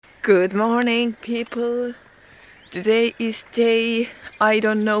Good morning, people. Today is day I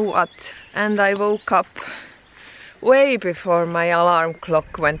don't know what, and I woke up way before my alarm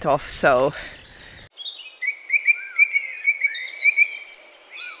clock went off, so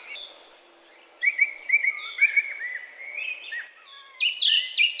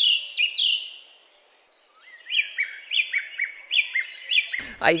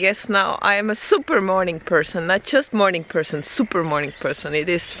I guess now I am a super morning person, not just morning person, super morning person. It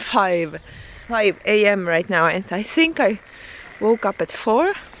is 5 a.m. right now, and I think I woke up at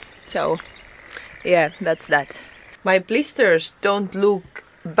 4, so yeah, that's that. My blisters don't look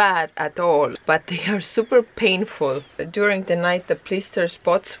bad at all, but they are super painful. During the night the blister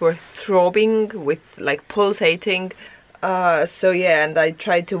spots were throbbing with like pulsating, so yeah, and I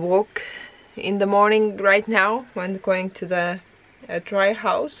tried to walk in the morning right now when going to the dry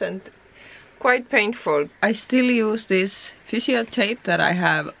house, and quite painful. I still use this physio tape that I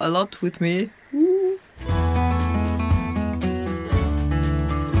have a lot with me. Woo.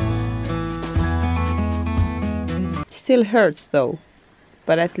 Still hurts though,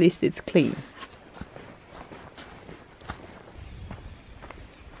 but at least it's clean.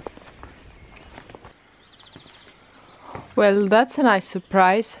 Well, that's a nice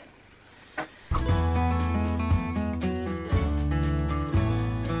surprise.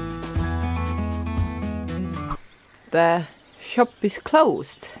 The shop is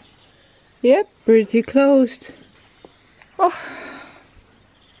closed. Yep, pretty closed. Oh,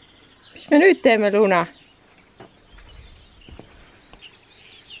 mis me nüüd teeme, Luna?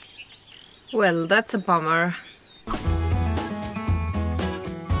 Well, that's a bummer.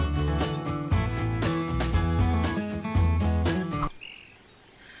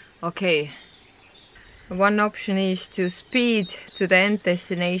 Okay, one option is to speed to the end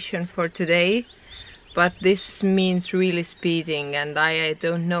destination for today. But this means really speeding, and I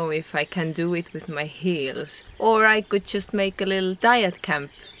don't know if I can do it with my heels. Or I could just make a little diet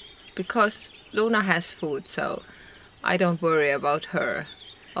camp, because Luna has food, so I don't worry about her.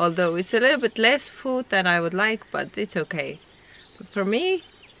 Although it's a little bit less food than I would like, but it's okay. But for me,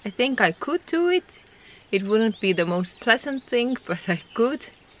 I think I could do it. It wouldn't be the most pleasant thing, but I could.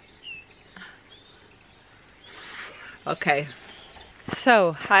 Okay,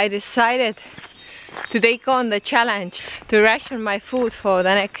 so I decided to take on the challenge to ration my food for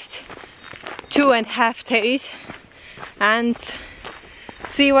the next 2.5 days and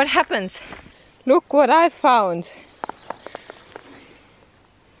see what happens. Look what I found.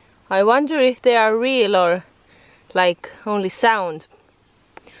 I wonder if they are real or like only sound.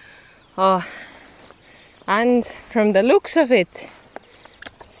 Oh, and from the looks of it,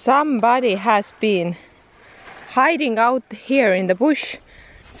 somebody has been hiding out here in the bush.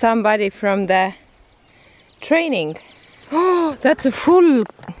 Somebody from the training. Oh, that's a full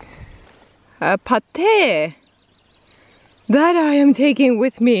pate that I am taking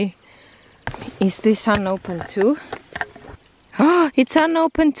with me. Is this unopened too? Oh, it's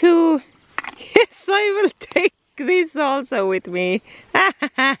unopened too. Yes, I will take this also with me.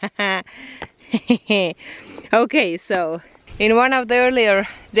 Okay, so in one of the earlier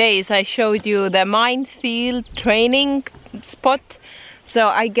days I showed you the minefield training spot. So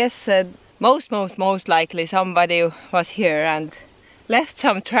I guess most likely somebody was here and left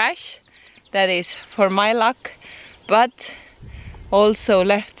some trash, that is for my luck, but also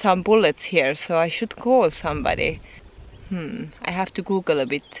left some bullets here, so I should call somebody. I have to Google a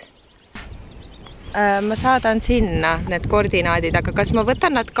bit. Ma saadan sinna need koordinaadid, aga kas ma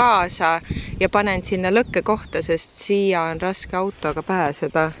võtan nad kaasa ja panen sinna lõkke kohta, sest siia on raske autoga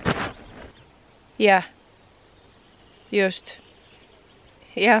pääseda. Jah, just.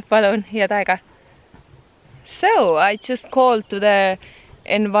 Yeah, palun, head aega. So, I just called to the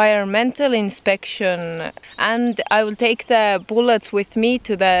environmental inspection and I will take the bullets with me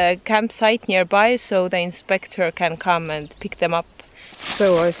to the campsite nearby so the inspector can come and pick them up.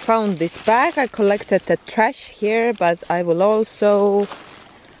 So I found this bag. I collected the trash here, but I will also...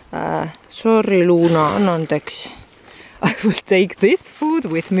 sorry, Luna, annandeks. I will take this food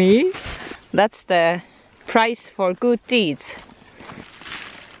with me. That's the price for good deeds.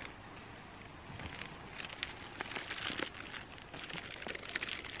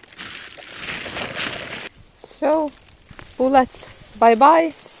 So, bullets,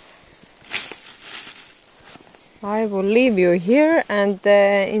 bye-bye. I will leave you here and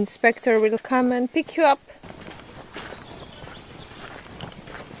the inspector will come and pick you up.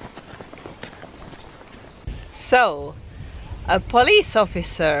 So, a police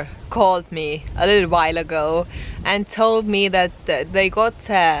officer called me a little while ago and told me that they got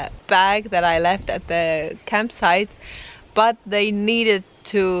a bag that I left at the campsite, but they needed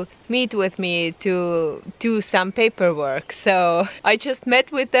to meet with me to do some paperwork. So I just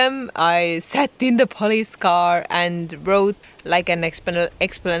met with them. I sat in the police car and wrote like an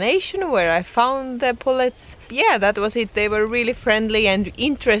explanation where I found the bullets. Yeah, that was it. They were really friendly and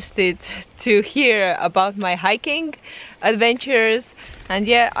interested to hear about my hiking adventures. And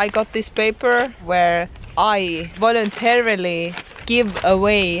yeah, I got this paper where I voluntarily give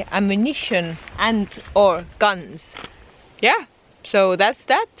away ammunition and or guns. Yeah, so that's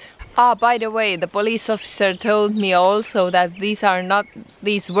that. Ah, by the way, the police officer told me also that these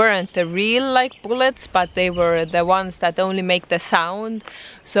weren't the real like bullets, but they were the ones that only make the sound.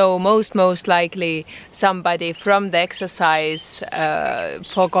 So most likely somebody from the exercise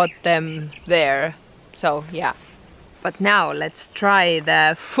forgot them there. So yeah. But now let's try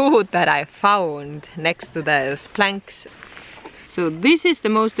the food that I found next to those planks. So this is the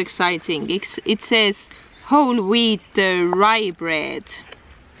most exciting. It says whole wheat rye bread,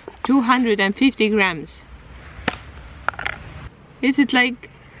 250 grams. Is it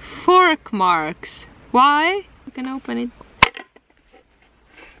like fork marks? Why? You can open it.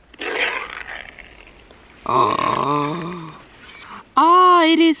 Oh. Ah,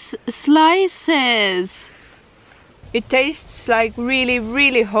 it is slices. It tastes like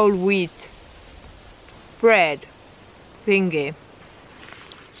really whole wheat bread thingy.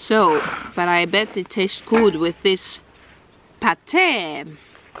 So, but I bet it tastes good with this pate.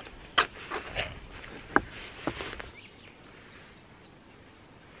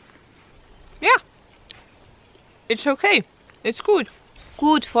 Yeah, it's okay. It's good.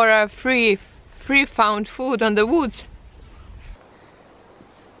 Good for a free found food on the woods.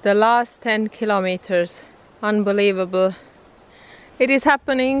 The last 10 kilometers. Unbelievable. It is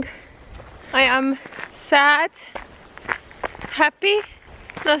happening. I am sad, happy,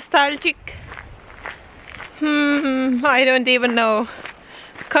 nostalgic. I don't even know.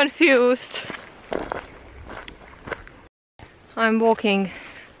 Confused. I'm walking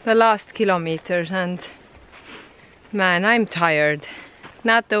the last kilometers and man, I'm tired.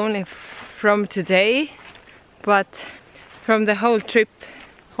 Not only from today, but from the whole trip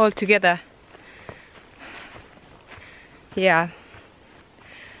altogether. Yeah,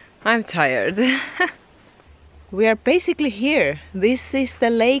 I'm tired. We are basically here. This is the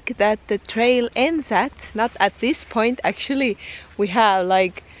lake that the trail ends at. Not at this point, actually. We have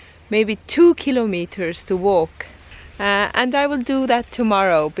like maybe 2 kilometers to walk. And I will do that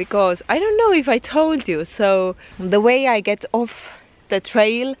tomorrow because I don't know if I told you. So the way I get off the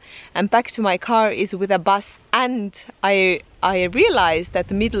trail and back to my car is with a bus. And I realized at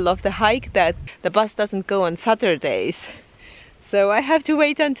the middle of the hike that the bus doesn't go on Saturdays. So I have to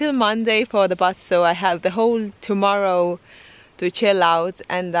wait until Monday for the bus, so I have the whole tomorrow to chill out,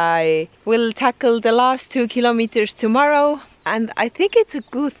 and I will tackle the last 2 kilometers tomorrow. And I think it's a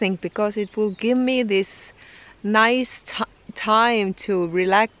good thing because it will give me this nice time to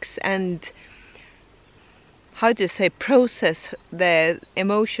relax and, how to say, process the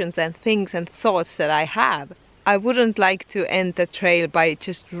emotions and things and thoughts that I have. I wouldn't like to end the trail by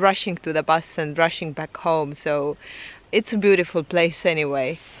just rushing to the bus and rushing back home, so it's a beautiful place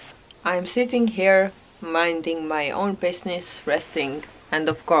anyway. I'm sitting here minding my own business, resting, and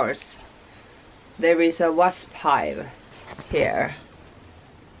of course there is a wasp hive here.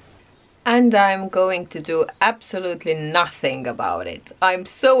 And I'm going to do absolutely nothing about it. I'm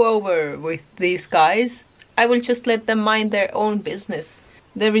so over with these guys. I will just let them mind their own business.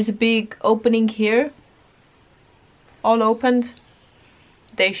 There is a big opening here, all opened.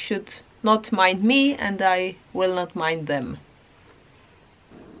 They should not mind me and I will not mind them.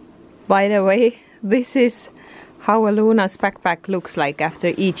 By the way, this is how a Luna's backpack looks like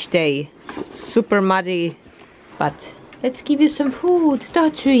after each day. Super muddy, but let's give you some food.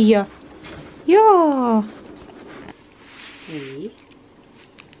 Ja. Hej.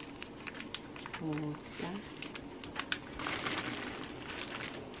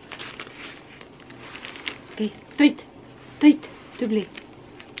 Okej, tuit, du blir.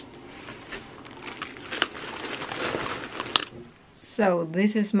 So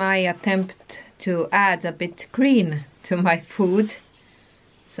this is my attempt to add a bit green to my food.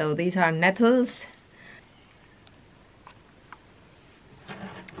 So these are nettles.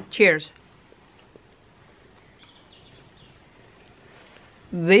 Cheers.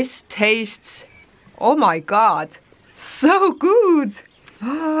 This tastes, oh my god, so good.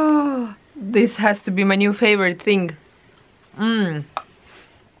 Oh, this has to be my new favorite thing.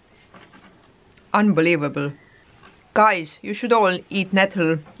 Unbelievable. Guys, you should all eat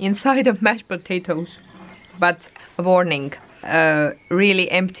nettle inside of mashed potatoes. But a warning,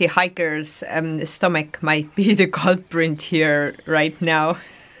 really empty hiker's stomach might be the culprit here right now.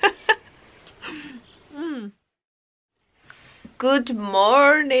 Good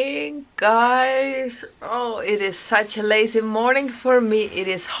morning, guys. Oh, it is such a lazy morning for me. It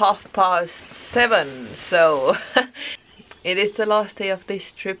is 7:30, so it is the last day of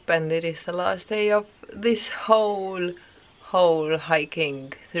this trip and it is the last day of this whole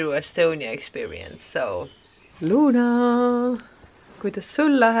hiking through Estonia experience. So, Luna, kuidas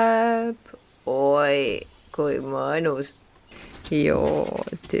sul läheb? Oi, kui mõnus. Joo,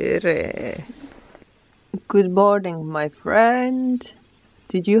 tere. Good morning, my friend.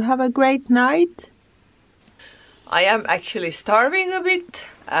 Did you have a great night? I am actually starving a bit,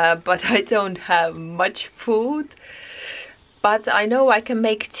 but I don't have much food. But I know I can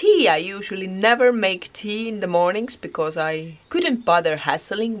make tea. I usually never make tea in the mornings because I couldn't bother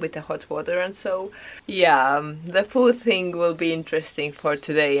hassling with the hot water, and so yeah, the food thing will be interesting for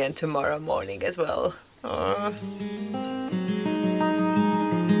today and tomorrow morning as well.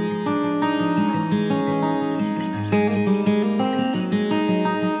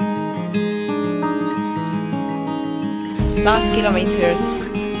 Last kilometers,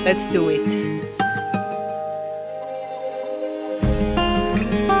 let's do it.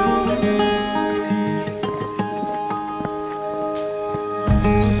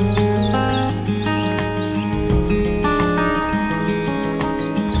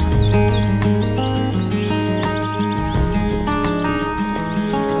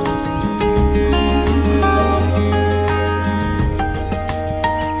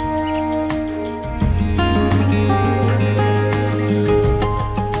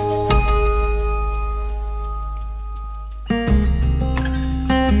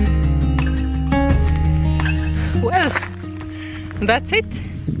 Well, that's it.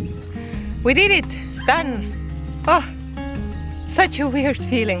 We did it. Done. Oh, such a weird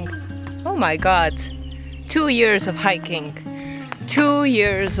feeling. Oh my god. 2 years of hiking, 2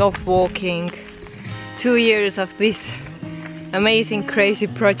 years of walking, 2 years of this amazing crazy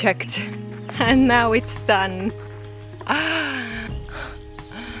project, and now it's done.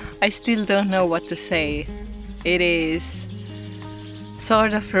 I still don't know what to say. It is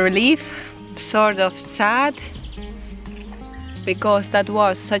sort of relief, sort of sad, because that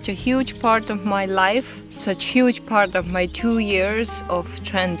was such a huge part of my life, such a huge part of my 2 years of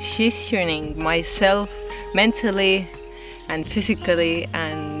transitioning myself mentally and physically,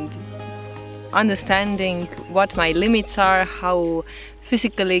 and understanding what my limits are, how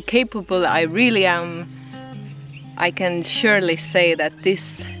physically capable I really am. I can surely say that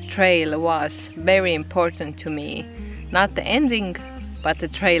this trail was very important to me. Not the ending, but the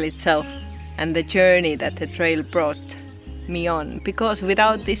trail itself and the journey that the trail brought me on, because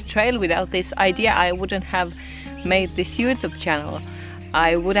without this trail, without this idea, I wouldn't have made this YouTube channel.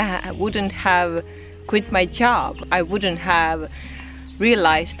 I wouldn't have quit my job. I wouldn't have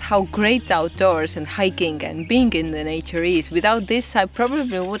realized how great outdoors and hiking and being in the nature is. Without this, I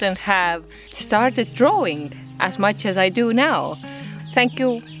probably wouldn't have started drawing as much as I do now. Thank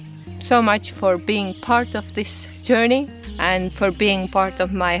you so much for being part of this journey and for being part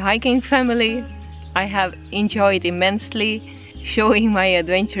of my hiking family. I have enjoyed immensely showing my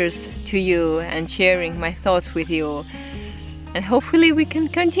adventures to you and sharing my thoughts with you, and hopefully we can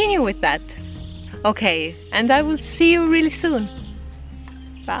continue with that. Okay, and I will see you really soon.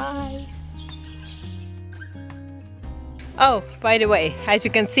 Bye. Oh, by the way, as you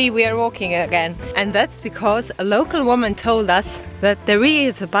can see, we are walking again, and that's because a local woman told us that there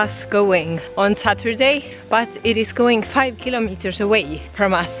is a bus going on Saturday, but it is going 5 kilometers away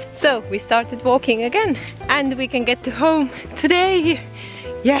from us. So we started walking again, and we can get to home today.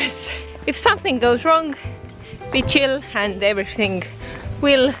 Yes, if something goes wrong, be chill and everything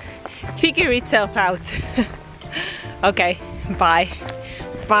will figure itself out. Okay, bye.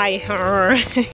 Bye.